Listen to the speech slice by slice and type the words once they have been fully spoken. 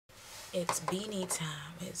It's beanie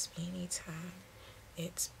time. It's beanie time.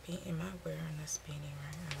 Am I wearing this beanie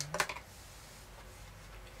right now?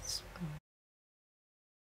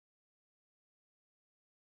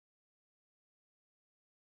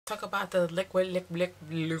 Talk about the liquid.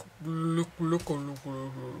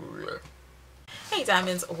 Hey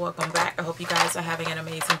diamonds, welcome back. I hope you guys are having an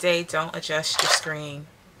amazing day. Don't adjust your screen.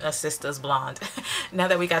 Sister's blonde. Now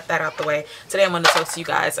that we got that out the way, today I'm going to talk to you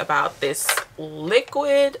guys about this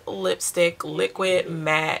liquid lipstick, liquid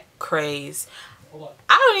matte Craze. I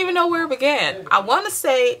don't even know where it began. I want to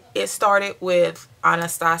say it started with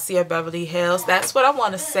Anastasia Beverly Hills. That's what I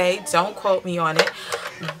want to say. Don't quote me on it.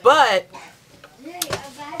 But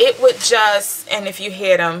it would just, and if you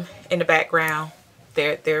hear them in the background,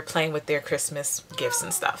 they're playing with their Christmas gifts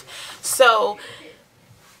and stuff. So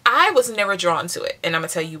I was never drawn to it, and I'm gonna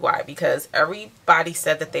tell you why. Because everybody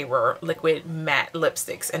said that they were liquid matte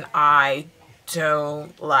lipsticks, and I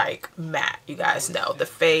don't like matte. You guys know the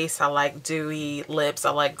face. I like dewy lips. I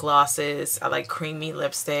like glosses. I like creamy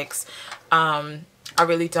lipsticks. I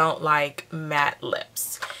really don't like matte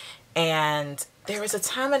lips. And there is a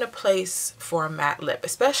time and a place for a matte lip,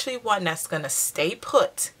 especially one that's gonna stay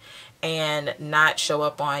put and not show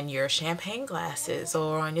up on your champagne glasses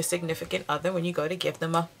or on your significant other when you go to give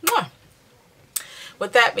them a mwah.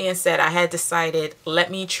 With that being said, I had decided, let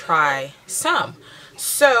me try some.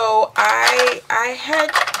 So I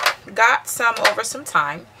had got some over some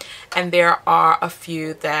time, and there are a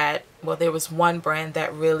few that, well, there was one brand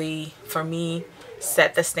that really, for me,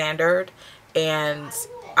 set the standard, and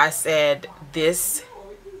I said, this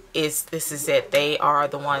is it. They are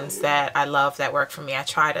the ones that I love, that work for me. I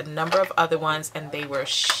tried a number of other ones and they were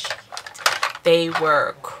they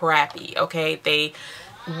were crappy. Okay,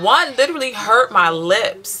 one literally hurt my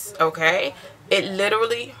lips. Okay, it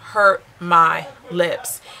literally hurt my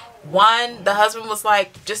lips. One, the husband was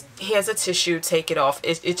like, just here's a tissue, take it off.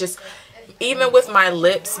 It just, even with my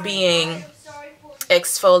lips being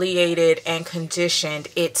exfoliated and conditioned,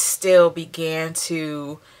 it still began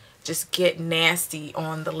to just get nasty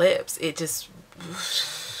on the lips. It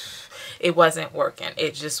wasn't working.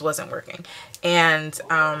 It just wasn't working. And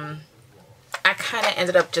I kind of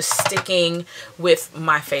ended up just sticking with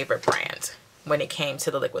my favorite brand when it came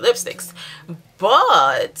to the liquid lipsticks.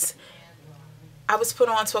 But I was put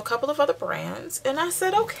on to a couple of other brands, and I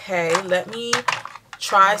said, okay, let me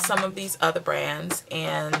try some of these other brands,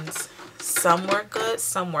 and some were good,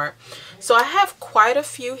 some weren't. So I have quite a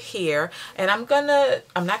few here, and I'm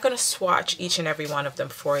not gonna swatch each and every one of them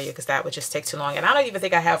for you, because that would just take too long, and I don't even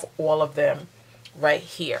think I have all of them right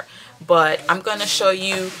here. But I'm gonna show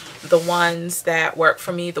you the ones that work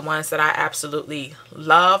for me, the ones that I absolutely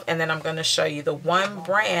love, and then I'm gonna show you the one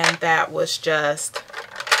brand that was just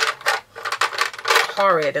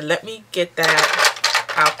horrid. And let me get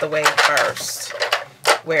that out the way first.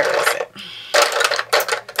 Where is it?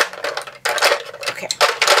 Okay.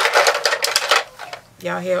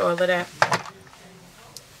 Y'all hear all of that?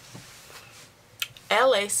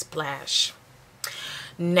 LA Splash.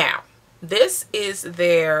 Now, this is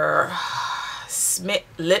their Smitten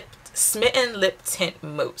Lip Tint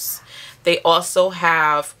Mousse. They also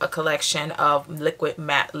have a collection of liquid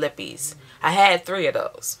matte lippies. I had 3 of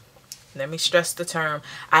those. Let me stress the term.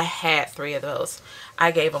 I had 3 of those.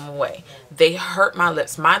 I gave them away. They hurt my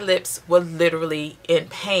lips. My lips were literally in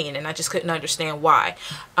pain, and I just couldn't understand why.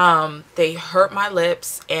 They hurt my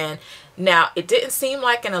lips, and now it didn't seem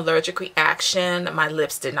like an allergic reaction. My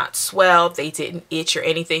lips did not swell. They didn't itch or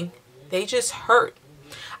anything. They just hurt.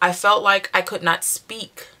 I felt like I could not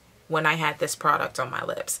speak when I had this product on my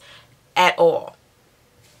lips at all.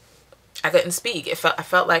 I couldn't speak. I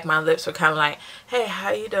felt like my lips were kind of like, hey,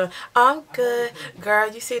 how you doing? I'm good.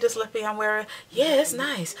 Girl, you see this lippy I'm wearing? Yeah, it's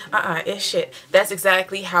nice. It's shit. That's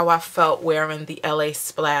exactly how I felt wearing the LA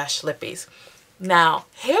Splash lippies. Now,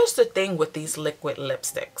 here's the thing with these liquid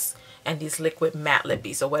lipsticks and these liquid matte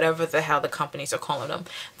lippies, or whatever the hell the companies are calling them.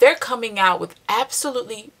 They're coming out with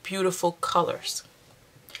absolutely beautiful colors.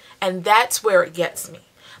 And that's where it gets me.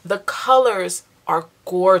 The colors are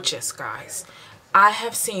gorgeous, guys. I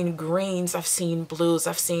have seen greens, I've seen blues,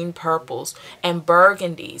 I've seen purples and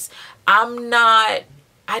burgundies.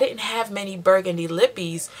 I didn't have many burgundy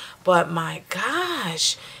lippies, but my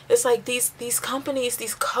gosh, it's like these companies,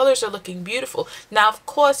 these colors are looking beautiful. Now, of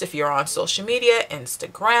course, if you're on social media,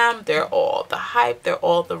 Instagram, they're all the hype, they're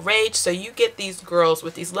all the rage. So you get these girls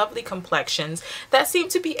with these lovely complexions that seem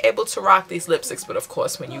to be able to rock these lipsticks, but of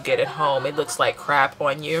course, when you get it home, it looks like crap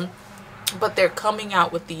on you. But they're coming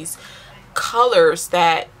out with these colors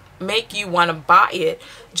that make you want to buy it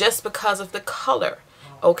just because of the color.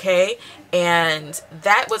 okay? And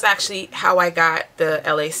that was actually how I got the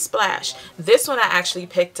LA Splash. This one I actually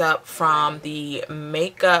picked up from the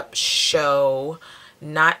makeup show,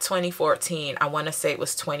 not 2014. I want to say it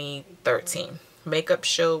was 2013. Makeup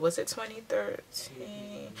show, was it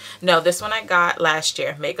 2013? No, this one I got last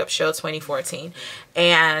year, makeup show 2014.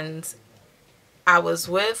 And I was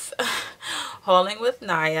with hauling with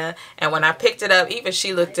Naya, and when I picked it up, even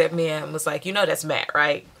she looked at me and was like, you know that's matte,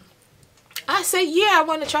 right? I said, yeah, I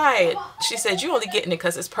want to try it. She said, you only getting it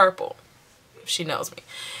because it's purple. She knows me.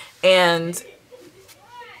 And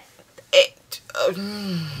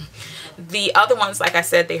the other ones, like I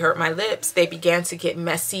said, they hurt my lips. They began to get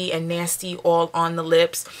messy and nasty all on the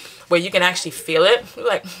lips, where you can actually feel it. You're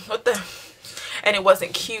like, what the? And it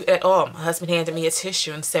wasn't cute at all. My husband handed me a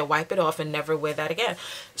tissue and said, wipe it off and never wear that again.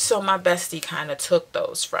 So my bestie kind of took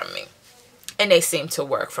those from me, and they seemed to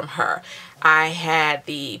work from her. I had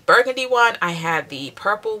the burgundy one, I had the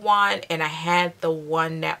purple one, and I had the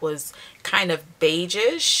one that was kind of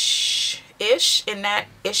beige-ish, in that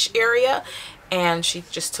ish area. And she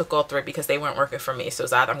just took all three because they weren't working for me. So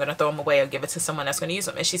it's either I'm going to throw them away or give it to someone that's going to use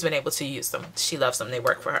them. And she's been able to use them. She loves them. They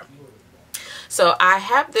work for her. So I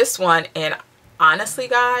have this one, and honestly,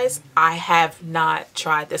 guys, I have not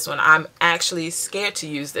tried this one. I'm actually scared to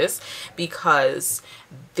use this because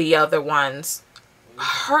the other ones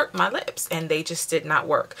hurt my lips and they just did not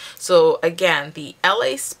work. So again, the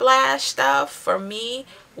LA Splash stuff for me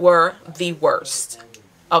were the worst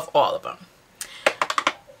of all of them.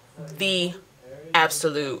 The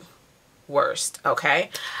absolute worst, okay?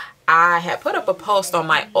 I had put up a post on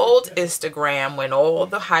my old Instagram when all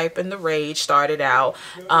the hype and the rage started out,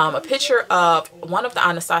 a picture of one of the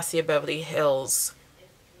Anastasia Beverly Hills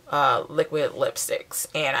liquid lipsticks,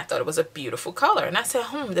 and I thought it was a beautiful color, and I said,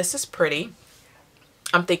 this is pretty.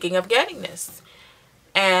 I'm thinking of getting this.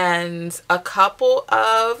 And a couple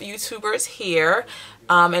of YouTubers here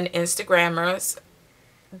and Instagrammers,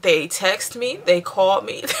 they text me, they called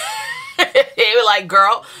me. They were like,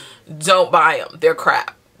 girl, don't buy them. They're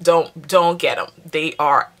crap. Don't get them. They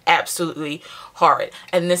are absolutely horrid.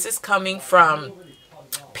 And this is coming from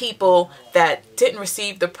people that didn't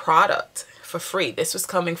receive the product for free. This was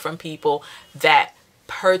coming from people that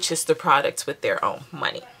purchased the products with their own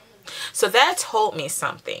money. So that told me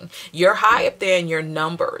something. You're high up there in your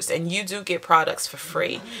numbers and you do get products for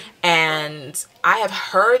free. And I have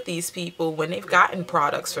heard these people, when they've gotten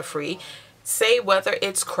products for free, say whether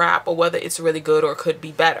it's crap or whether it's really good or could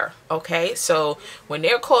be better. Okay, so when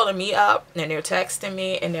they're calling me up and they're texting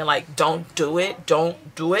me and they're like, don't do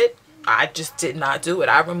it, I just did not do it.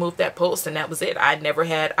 I removed that post and that was it. I never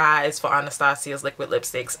had eyes for Anastasia's liquid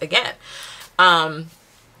lipsticks again.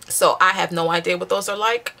 So I have no idea what those are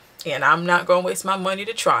like, and I'm not going to waste my money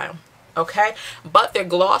to try them. Okay, but their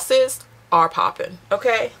glosses are popping.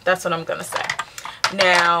 Okay, that's what I'm going to say.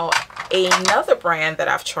 Now, another brand that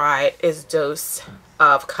I've tried is Dose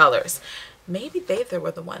of Colors. Maybe they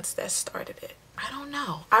were the ones that started it. I don't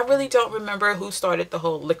know. I really don't remember who started the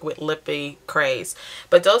whole liquid lippy craze.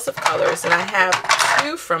 But Dose of Colors, and I have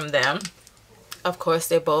two from them. Of course,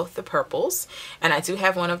 they're both the purples. And I do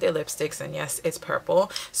have one of their lipsticks, and yes, it's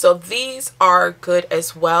purple. So these are good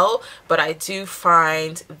as well, but I do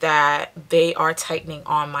find that they are tightening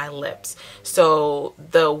on my lips. So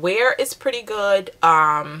the wear is pretty good.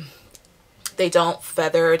 They don't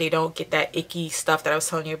feather, they don't get that icky stuff that I was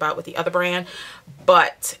telling you about with the other brand.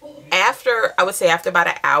 But after, I would say after about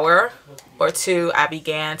an hour or two, I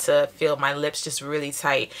began to feel my lips just really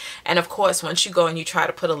tight. And of course, once you go and you try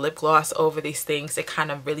to put a lip gloss over these things, it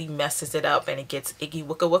kind of really messes it up and it gets icky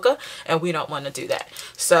wooka wooka, and we don't want to do that.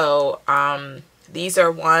 So these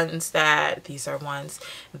are lippies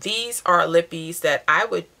that I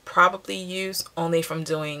would probably use only if I'm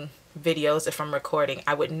doing videos. If I'm recording,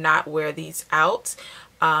 I would not wear these out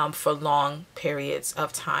for long periods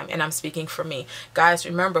of time. And I'm speaking for me. Guys,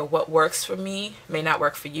 remember, what works for me may not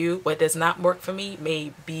work for you. What does not work for me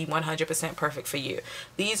may be 100% perfect for you.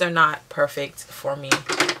 These are not perfect for me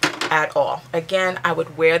at all. Again, I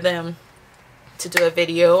would wear them to do a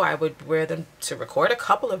video. I would wear them to record a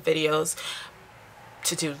couple of videos,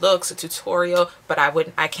 to do looks, a tutorial, but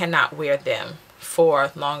I cannot wear them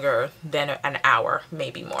for longer than an hour,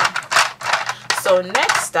 maybe more. So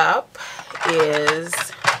next up is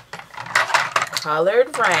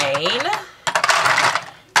Colored Rain,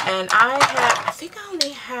 and I think I only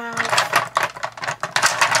have,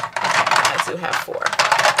 I do have four.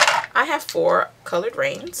 I have 4 Colored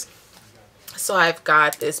Rains. So I've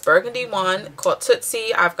got this burgundy one called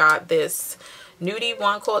Tootsie. I've got this nudie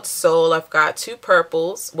one called Soul. I've got 2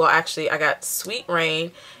 purples. Well, actually, I got Sweet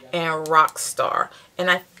Rain and Rockstar. And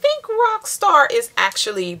I think Rockstar is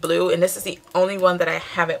actually blue, and this is the only one that I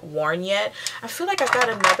haven't worn yet. I feel like I got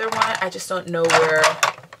another one. I just don't know where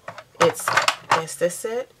it's. Is this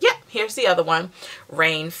it? Yeah, here's the other one,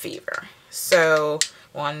 Rain Fever. So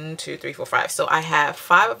 1, 2, 3, 4, 5. So I have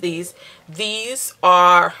 5 of these. These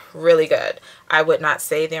are really good. I would not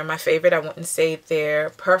say they're my favorite. I wouldn't say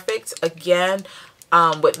they're perfect. Again,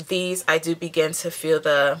 with these, I do begin to feel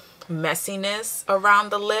the messiness around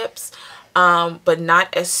the lips, but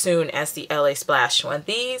not as soon as the LA Splash one.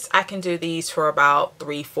 These, I can do these for about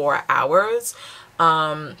 3-4 hours.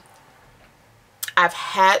 I've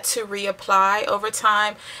had to reapply over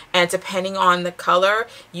time, and depending on the color,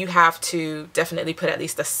 you have to definitely put at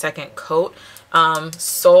least a second coat.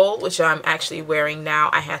 Soul, which I'm actually wearing now,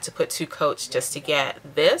 I had to put 2 coats just to get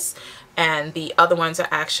this, and the other ones are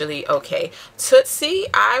actually okay. Tootsie,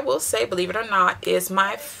 I will say, believe it or not, is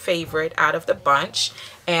my favorite out of the bunch.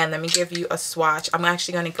 And let me give you a swatch. I'm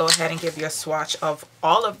actually going to go ahead and give you a swatch of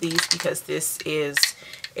all of these because this is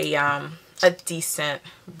a decent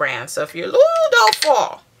brand. So if you're, ooh, don't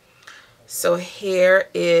fall. So here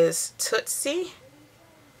is Tootsie,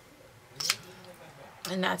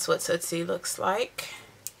 and that's what Tootsie looks like.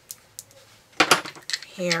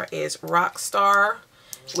 Here is Rockstar,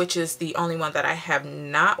 which is the only one that I have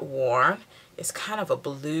not worn. It's kind of a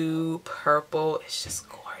blue purple. It's just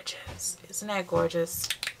gorgeous. Isn't that gorgeous?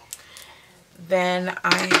 Then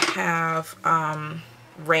I have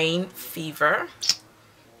Rain Fever.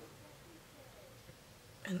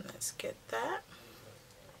 And let's get that.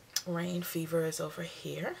 Rain Fever is over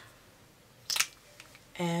here.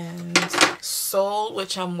 And Soul,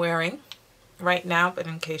 which I'm wearing right now, but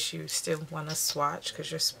in case you still want to swatch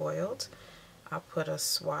because you're spoiled, I'll put a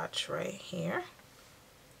swatch right here.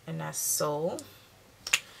 And that's Soul.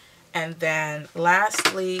 And then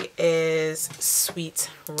lastly is Sweet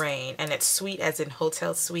Rain. And it's sweet as in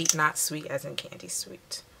hotel sweet, not sweet as in candy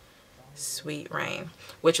sweet. Sweet Rain,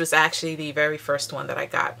 which was actually the very first one that I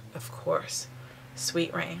got, of course.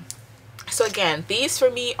 Sweet Rain. So again, these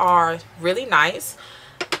for me are really nice.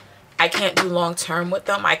 I can't do long term with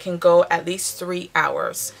them. I can go at least 3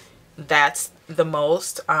 hours. That's the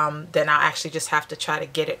most. Then I'll actually just have to try to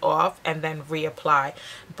get it off and then reapply.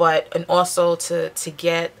 But, and also to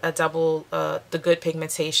get a double, the good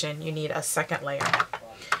pigmentation, you need a second layer.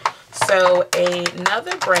 So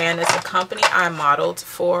another brand is a company I modeled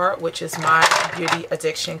for, which is My Beauty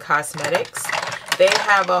Addiction Cosmetics. They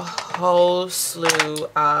have a whole slew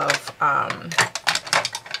of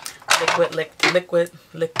liquid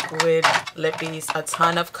lippies, a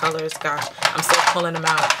ton of colors. Gosh, I'm still pulling them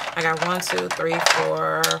out. I got 1, 2, 3,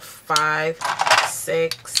 4, 5,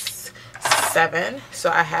 6, 7. So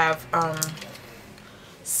I have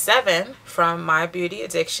 7 from My Beauty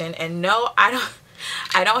Addiction. And no, I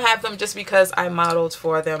don't have them just because I modeled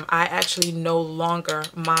for them. I actually no longer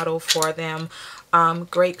model for them.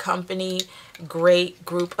 Great company, great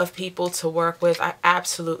group of people to work with. I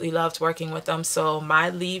absolutely loved working with them. So my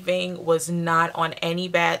leaving was not on any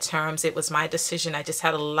bad terms. It was my decision. I just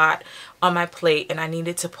had a lot on my plate and I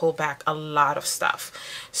needed to pull back a lot of stuff.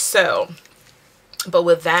 So, but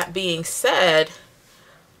with that being said,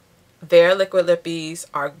 their liquid lippies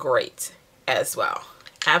are great as well.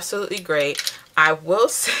 Absolutely great. I will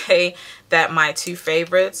say that my 2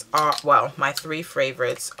 favorites are, well, my 3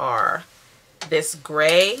 favorites are this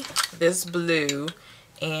gray, this blue,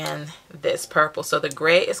 and this purple. So the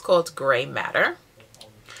gray is called Gray Matter.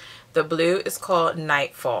 The blue is called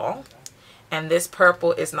Nightfall. And this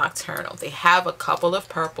purple is Nocturnal. They have a couple of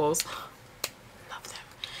purples. Love them.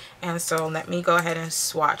 And so let me go ahead and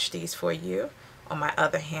swatch these for you on my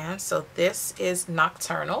other hand. So this is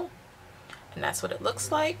Nocturnal. And that's what it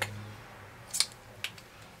looks like.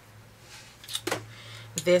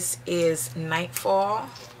 This is Nightfall.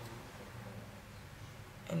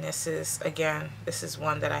 And this is, again, this is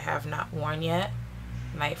one that I have not worn yet.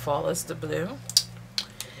 Nightfall is the blue.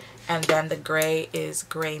 And then the gray is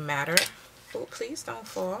Gray Matter. Oh, please don't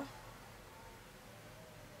fall.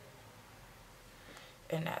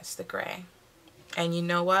 And that's the gray. And you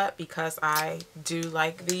know what? Because I do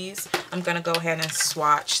like these, I'm going to go ahead and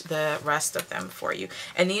swatch the rest of them for you.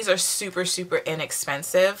 And these are super, super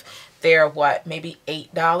inexpensive. They're what, maybe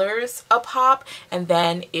 $8 a pop. And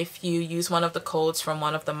then if you use one of the codes from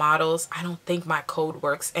one of the models, I don't think my code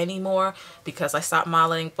works anymore because I stopped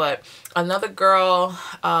modeling. But another girl,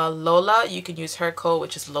 Lola, you can use her code,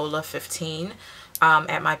 which is Lola15.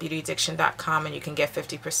 At mybeautyaddiction.com, and you can get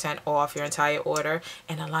 50% off your entire order,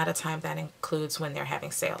 and a lot of time that includes when they're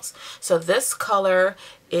having sales. So this color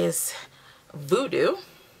is Voodoo,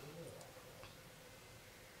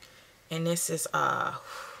 and this is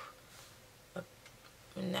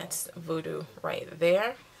And that's Voodoo right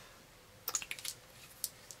there.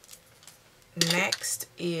 Next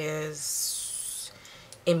is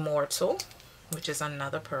Immortal, which is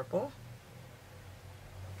another purple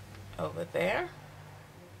over there.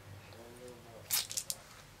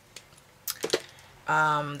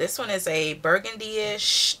 This one is a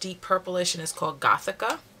burgundy-ish, deep purplish, and it's called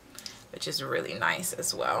Gothica, which is really nice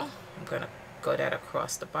as well. I'm gonna go that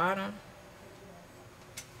across the bottom.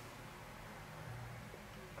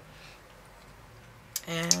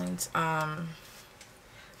 And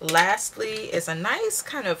lastly is a nice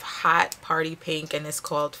kind of hot party pink, and it's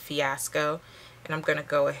called Fiasco, and I'm gonna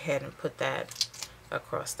go ahead and put that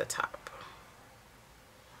across the top,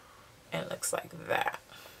 and it looks like that.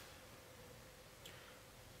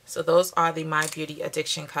 So those are the My Beauty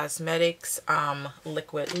Addiction Cosmetics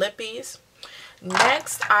liquid lippies.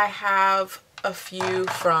 Next, I have a few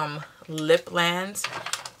from Lipland.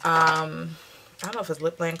 I don't know if it's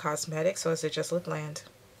Lipland Cosmetics or is it just Lipland?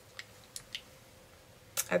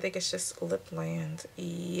 I think it's just Lipland.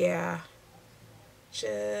 Yeah,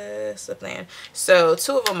 just Lipland. So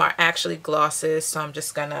two of them are actually glosses, so I'm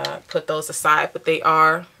just gonna put those aside, but they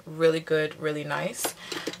are really good, really nice.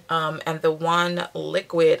 And the one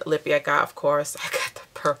liquid lippy I got, of course, I got the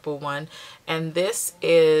purple one, and this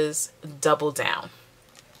is Double Down.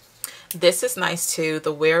 This is nice too.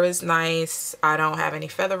 The wear is nice. I don't have any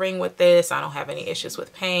feathering with this. I don't have any issues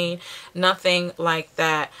with pain, nothing like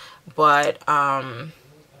that. But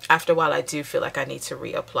after a while, I do feel like I need to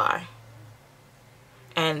reapply.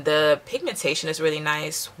 And the pigmentation is really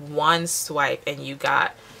nice. One swipe and you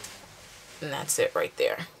got, and that's it right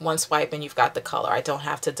there. One swipe and you've got the color. I don't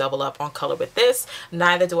have to double up on color with this.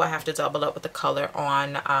 Neither do I have to double up with the color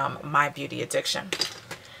on My Beauty Addiction.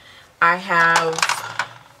 I have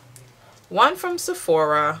one from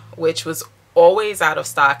Sephora, which was always out of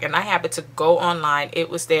stock, and I happened to go online. It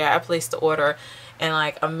was there. I placed the order, and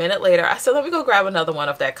like a minute later, I said, let me go grab another one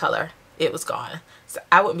of that color. It was gone. So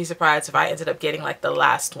I wouldn't be surprised if I ended up getting like the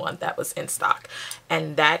last one that was in stock.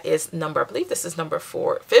 And that is number, I believe this is number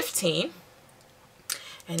 15.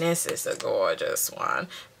 And this is a gorgeous one.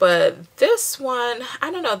 But this one,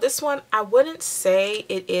 I don't know, this one, I wouldn't say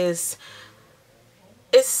it is,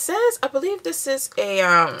 it says, I believe this is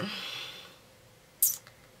a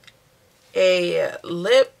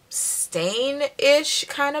lip stain-ish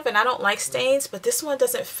kind of, and I don't like stains, but this one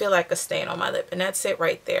doesn't feel like a stain on my lip, and that's it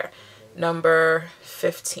right there. Number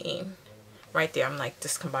 15 right there. I'm like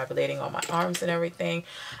discombobulating on my arms and everything.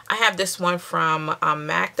 I have this one from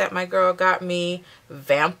MAC that my girl got me,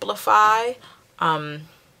 Vamplify. I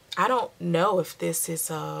don't know if this is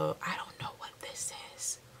a, I don't know what this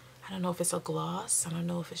is. I don't know if it's a gloss. I don't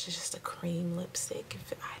know if it's just a cream lipstick.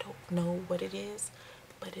 I don't know what it is,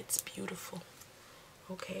 but it's beautiful.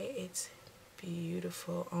 Okay, it's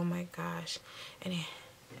beautiful. Oh my gosh. And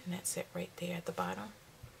that's it right there at the bottom.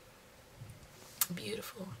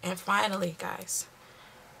 Beautiful. And finally, guys,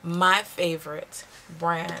 my favorite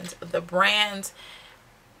brand, the brand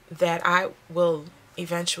that I will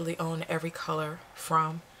eventually own every color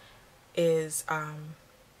from, is I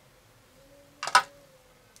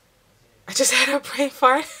just had a brain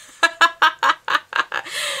fart.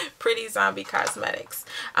 Pretty Zombie Cosmetics.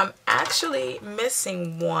 I'm actually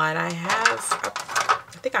missing one. I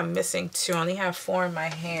think I'm missing two. I only have 4 in my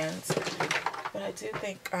hands. But I do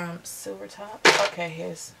think Silver Top. Okay,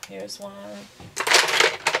 here's one.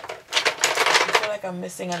 I feel like I'm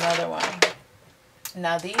missing another one.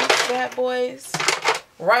 Now these bad boys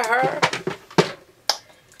right here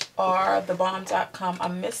are the bomb.com.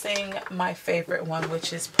 I'm missing my favorite one,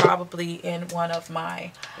 which is probably in one of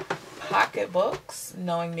my pocketbooks.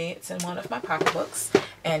 Knowing me, it's in one of my pocketbooks,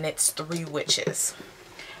 and it's 3 Witches.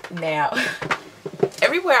 Now,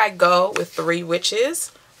 everywhere I go with 3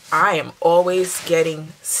 Witches, I am always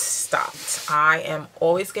getting stopped. I am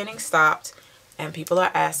always getting stopped, and people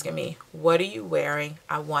are asking me, what are you wearing?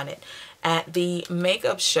 I want it. At the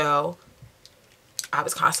makeup show, I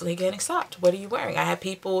was constantly getting stopped. What are you wearing? I had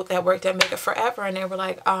people that worked at Makeup Forever, and they were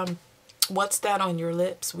like, what's that on your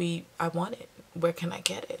lips? I want it. Where can I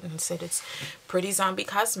get it? And I said, it's Pretty Zombie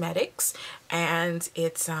Cosmetics, and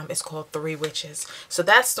it's called 3 Witches. So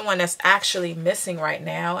that's the one that's actually missing right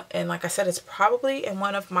now, and like I said, it's probably in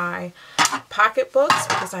one of my pocketbooks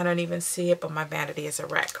because I don't even see it, but my vanity is a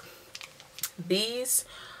wreck. These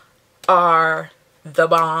are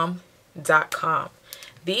thebomb.com.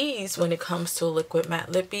 These, when it comes to liquid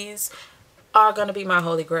matte lippies, are gonna be my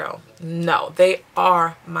holy grail. No, they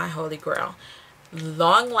are my holy grail.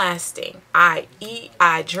 Long lasting. I eat,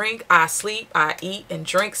 I drink, I sleep, I eat and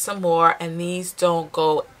drink some more, and these don't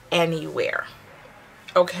go anywhere.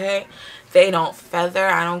 Okay, They don't feather.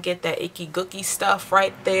 I don't get that icky gooky stuff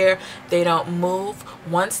right there. They don't move.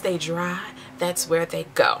 Once they dry, that's where they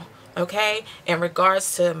go. Okay? In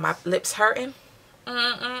regards to my lips hurting,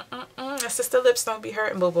 sister, lips don't be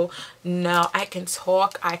hurting, boo boo. No, I can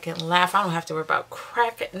talk, I can laugh, I don't have to worry about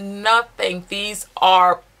cracking nothing. These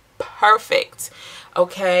are perfect.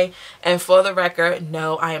 Okay, and for the record,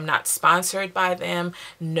 no, I am not sponsored by them.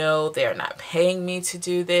 No, they're not paying me to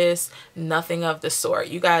do this. Nothing of the sort.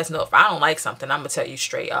 You guys know if I don't like something, I'm gonna tell you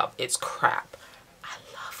straight up, it's crap. I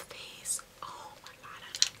love these. Oh my god,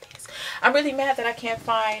 I love these. I'm really mad that I can't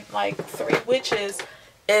find like Three Witches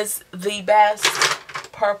is the best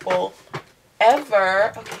purple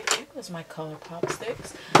ever. Okay, here goes my color pop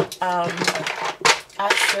sticks. I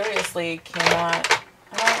seriously cannot,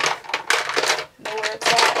 I don't know where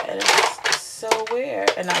it's at, and it's so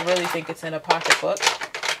weird. And I really think it's in a pocketbook.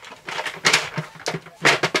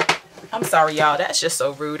 I'm sorry, y'all, that's just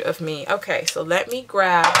so rude of me. Okay, so let me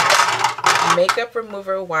grab makeup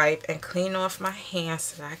remover wipe and clean off my hands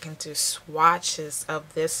so that I can do swatches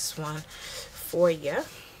of this one for you.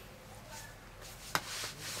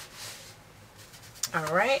 All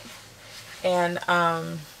right, and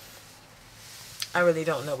I really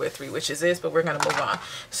don't know where Three Witches is, but we're gonna move on.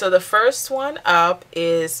 So the first one up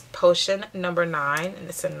is potion number 9, and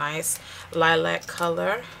it's a nice lilac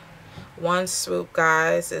color. One swoop,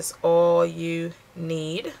 guys, is all you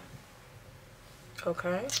need.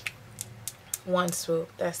 Okay, one swoop,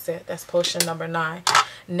 that's it. That's potion number 9.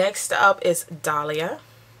 Next up is Dahlia.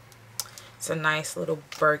 It's a nice little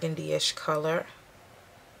burgundy-ish color.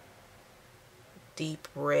 Deep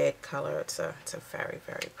red color. It's a very,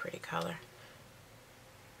 very pretty color.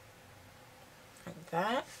 Like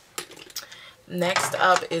that. Next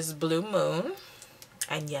up is Blue Moon.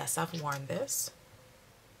 And yes, I've worn this.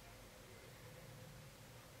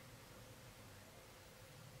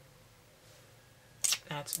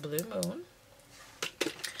 That's Blue Moon.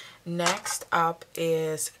 Next up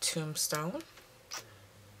is Tombstone.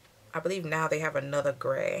 I believe now they have another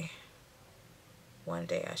gray. One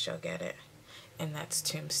day I shall get it. And that's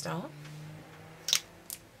Tombstone.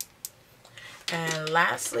 And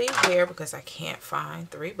lastly here, because I can't find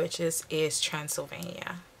Three Witches, is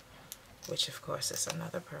Transylvania, which of course is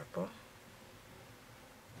another purple.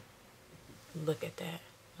 Look at that.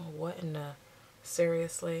 Oh, what in the,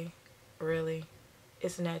 seriously, really?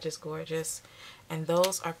 Isn't that just gorgeous? And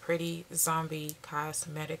those are pretty zombie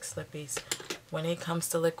cosmetics lippies. When it comes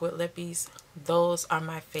to liquid lippies, those are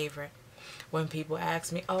my favorite. When people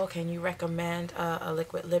ask me, oh, can you recommend a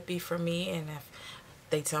liquid lippy for me? And if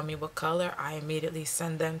they tell me what color, I immediately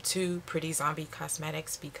send them to Pretty Zombie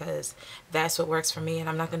Cosmetics, because that's what works for me. And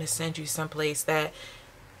I'm not going to send you someplace that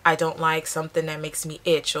I don't like, something that makes me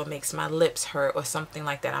itch or makes my lips hurt or something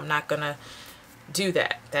like that. I'm not going to do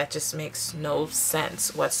that. That just makes no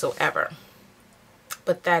sense whatsoever.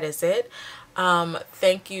 But that is it.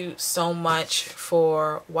 Thank you so much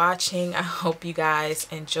for watching. I hope you guys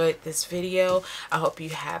enjoyed this video. I hope you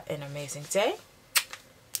have an amazing day.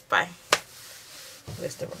 Bye.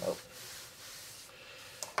 Where's the remote?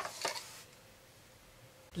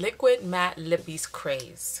 Liquid Matte Lippies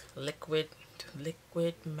Craze. Liquid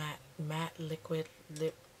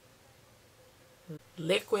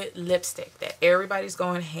lipstick that everybody's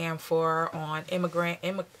going ham for on immigrant. Who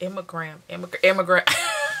the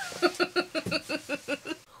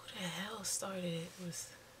hell started it? It was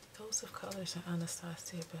Dose of Colors and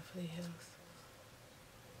Anastasia Beverly Hills.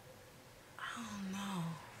 I don't know.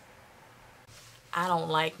 I don't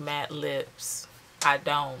like matte lips. I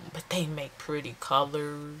don't. But they make pretty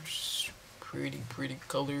colors. Pretty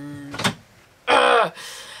colors.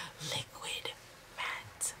 Liquid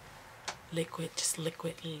matte. Liquid, just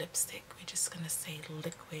liquid lipstick. We're just gonna say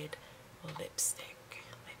liquid lipstick.